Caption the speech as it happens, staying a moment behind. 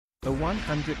A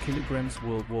 100 kg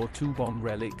World War II bomb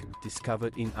relic,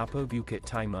 discovered in Upper Bukit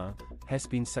Timah, has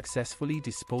been successfully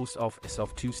disposed of as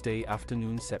of Tuesday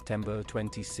afternoon, September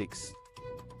 26.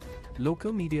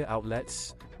 Local media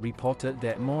outlets reported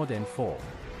that more than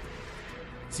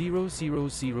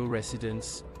 4,000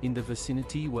 residents in the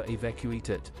vicinity were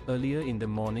evacuated earlier in the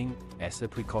morning as a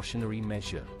precautionary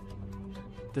measure.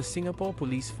 The Singapore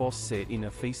Police Force said in a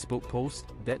Facebook post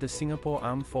that the Singapore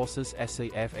Armed Forces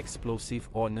SAF Explosive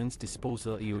Ordnance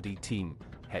Disposal EOD team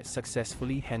had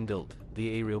successfully handled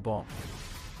the aerial bomb,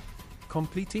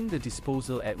 completing the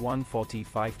disposal at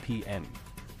 1:45 p.m.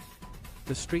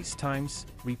 The Straits Times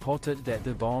reported that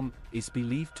the bomb is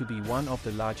believed to be one of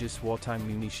the largest wartime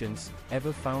munitions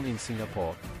ever found in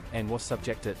Singapore and was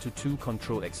subjected to 2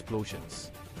 controlled explosions.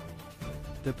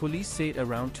 The police said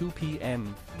around 2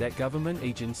 p.m. that government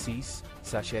agencies,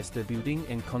 such as the Building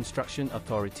and Construction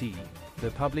Authority, the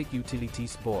Public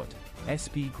Utilities Board,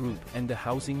 SP Group and the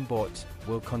Housing Board,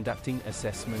 were conducting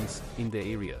assessments in the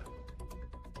area.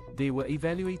 They were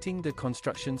evaluating the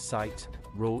construction site,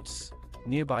 roads,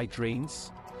 nearby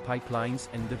drains, pipelines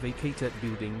and the vacated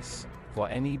buildings, for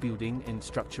any building and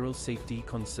structural safety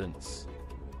concerns.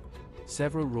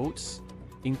 Several roads,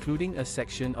 including a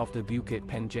section of the Bukit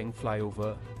Panjang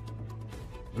flyover,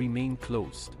 remain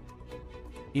closed.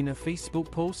 In a Facebook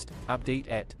post update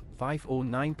at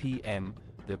 5:09 p.m.,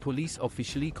 the police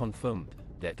officially confirmed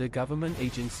that the government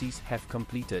agencies have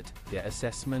completed their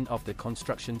assessment of the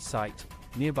construction site,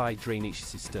 nearby drainage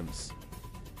systems,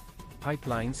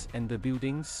 pipelines and the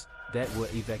buildings that were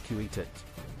evacuated.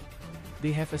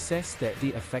 They have assessed that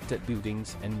the affected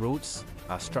buildings and roads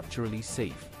are structurally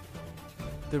safe.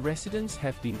 The residents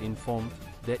have been informed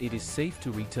that it is safe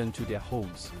to return to their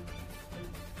homes,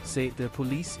 said the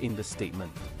police in the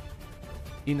statement.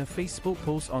 In a Facebook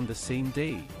post on the same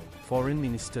day, Foreign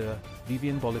Minister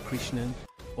Vivian Balakrishnan,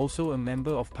 also a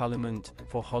Member of Parliament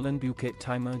for Holland Bukit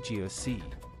Timah GRC,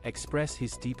 expressed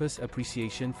his deepest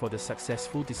appreciation for the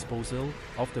successful disposal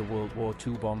of the World War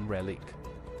II bomb relic.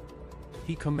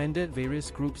 He commended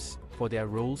various groups for their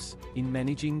roles in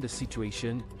managing the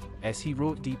situation, as he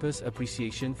wrote deepest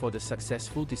appreciation for the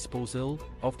successful disposal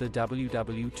of the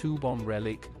WWII bomb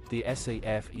relic, the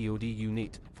SAF EOD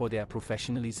unit for their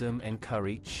professionalism and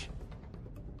courage,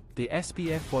 the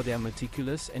SPF for their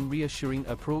meticulous and reassuring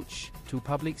approach to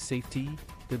public safety,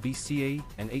 the BCA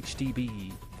and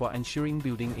HDBE for ensuring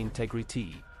building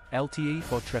integrity, LTA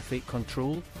for traffic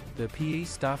control, the PA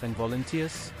staff and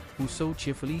volunteers who so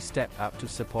cheerfully step up to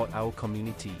support our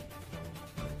community,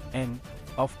 and,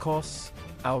 of course,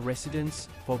 our residents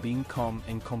for being calm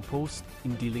and composed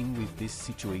in dealing with this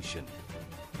situation.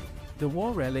 The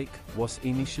war relic was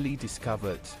initially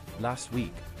discovered last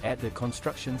week at the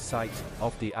construction site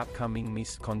of the upcoming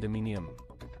MIS condominium,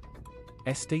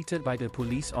 as stated by the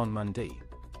police on Monday.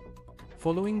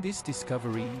 Following this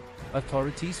discovery,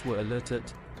 authorities were alerted,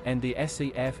 and the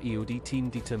SAF EOD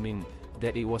team determined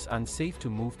that it was unsafe to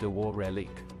move the war relic.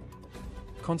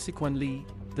 Consequently,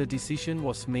 the decision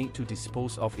was made to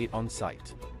dispose of it on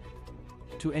site.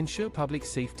 To ensure public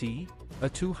safety, a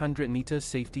 200-meter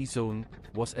safety zone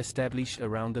was established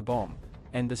around the bomb,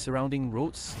 and the surrounding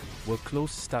roads were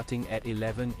closed starting at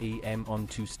 11 a.m. on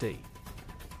Tuesday.